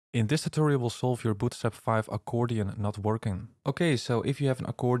In this tutorial, we'll solve your Bootstrap 5 accordion not working. Okay, so if you have an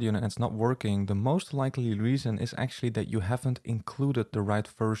accordion and it's not working, the most likely reason is actually that you haven't included the right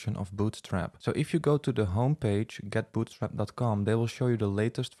version of Bootstrap. So if you go to the homepage, getbootstrap.com, they will show you the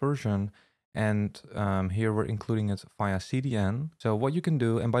latest version. And here we're including it via CDN. So what you can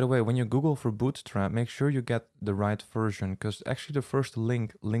do, and by the way, when you Google for Bootstrap, make sure you get the right version, because actually the first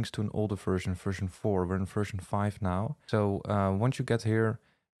link links to an older version, version 4. We're in version 5 now. So once you get here,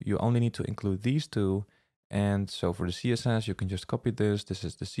 you only need to include these two. And so for the CSS, you can just copy this. This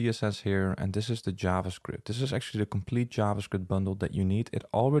is the CSS here, and this is the JavaScript. This is actually the complete JavaScript bundle that you need. It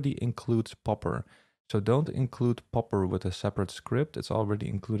already includes Popper. So don't include Popper with a separate script. It's already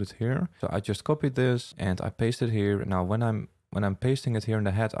included here. So I just copied this and I paste it here. Now when I'm pasting it here in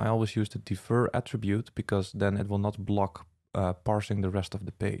the head, I always use the defer attribute, because then it will not block parsing the rest of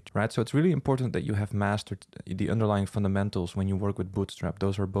the page, right? So it's really important that you have mastered the underlying fundamentals when you work with Bootstrap.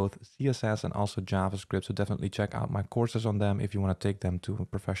 Those are both CSS and also JavaScript, so definitely check out my courses on them if you want to take them to a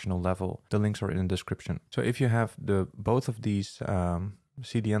professional level. The links are in the description. So if you have both of these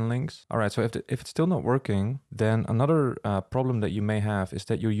CDN links. All right, so if it's still not working, then another problem that you may have is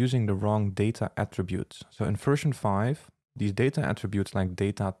that you're using the wrong data attributes. So in version 5, these data attributes like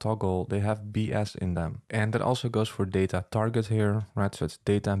data toggle, they have BS in them. And that also goes for data target here, right? So it's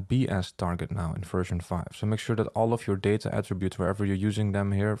data BS target now in version 5. So make sure that all of your data attributes, wherever you're using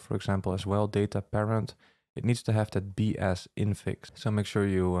them here, for example, as well, data parent, it needs to have that BS infix. So make sure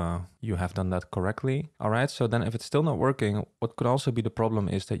you have done that correctly. All right, so then if it's still not working, what could also be the problem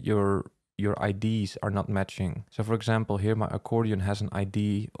is that your IDs are not matching. So for example, here my accordion has an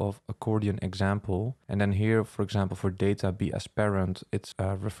ID of accordion example. And then here, for example, for data BS parent, it's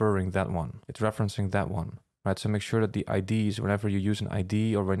referring that one. It's referencing that one, right? So make sure that the IDs, whenever you use an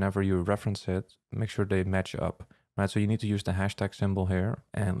ID or whenever you reference it, make sure they match up. Right, so you need to use the hashtag symbol here,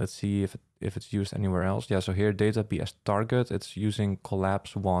 and let's see if it's used anywhere else. Yeah, so here data BS target, it's using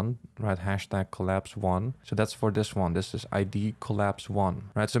collapse1, right? Hashtag collapse1. So that's for this one. This is ID collapse1,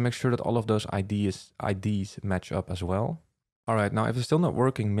 right? So make sure that all of those IDs match up as well. All right, now if it's still not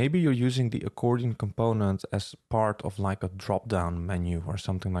working, maybe you're using the accordion component as part of like a drop-down menu or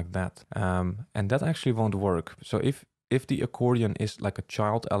something like that. And that actually won't work. So if the accordion is like a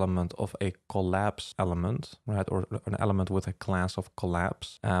child element of a collapse element, right, or an element with a class of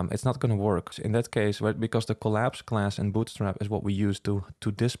collapse, it's not going to work. In that case, right, because the collapse class in Bootstrap is what we use to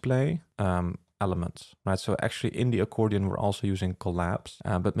display elements, right? So actually in the accordion, we're also using collapse,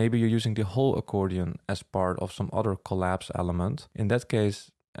 but maybe you're using the whole accordion as part of some other collapse element. In that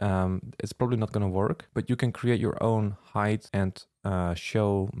case, it's probably not going to work, but you can create your own hide and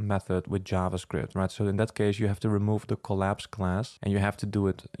show method with JavaScript, right? So in that case, you have to remove the collapse class and you have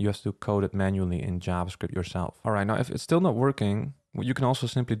to code it manually in JavaScript yourself. All right, now if it's still not working, what you can also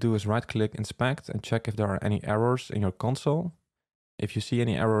simply do is right click, inspect, and check if there are any errors in your console. If you see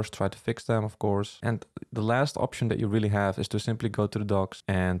any errors, try to fix them, of course. And the last option that you really have is to simply go to the docs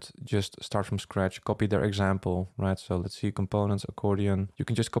and just start from scratch, copy their example, right? So let's see components, accordion. You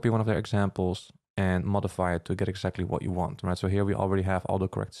can just copy one of their examples and modify it to get exactly what you want, right? So here we already have all the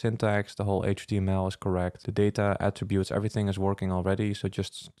correct syntax, the whole HTML is correct, the data attributes, everything is working already. So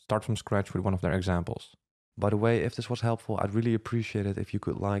just start from scratch with one of their examples. By the way, if this was helpful, I'd really appreciate it if you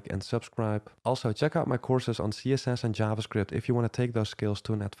could like and subscribe. Also, check out my courses on CSS and JavaScript if you want to take those skills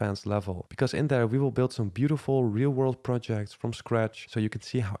to an advanced level. Because in there, we will build some beautiful real-world projects from scratch so you can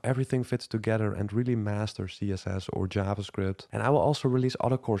see how everything fits together and really master CSS or JavaScript. And I will also release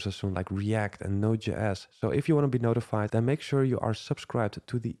other courses soon like React and Node.js. So if you want to be notified, then make sure you are subscribed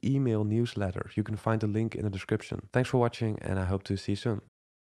to the email newsletter. You can find the link in the description. Thanks for watching, and I hope to see you soon.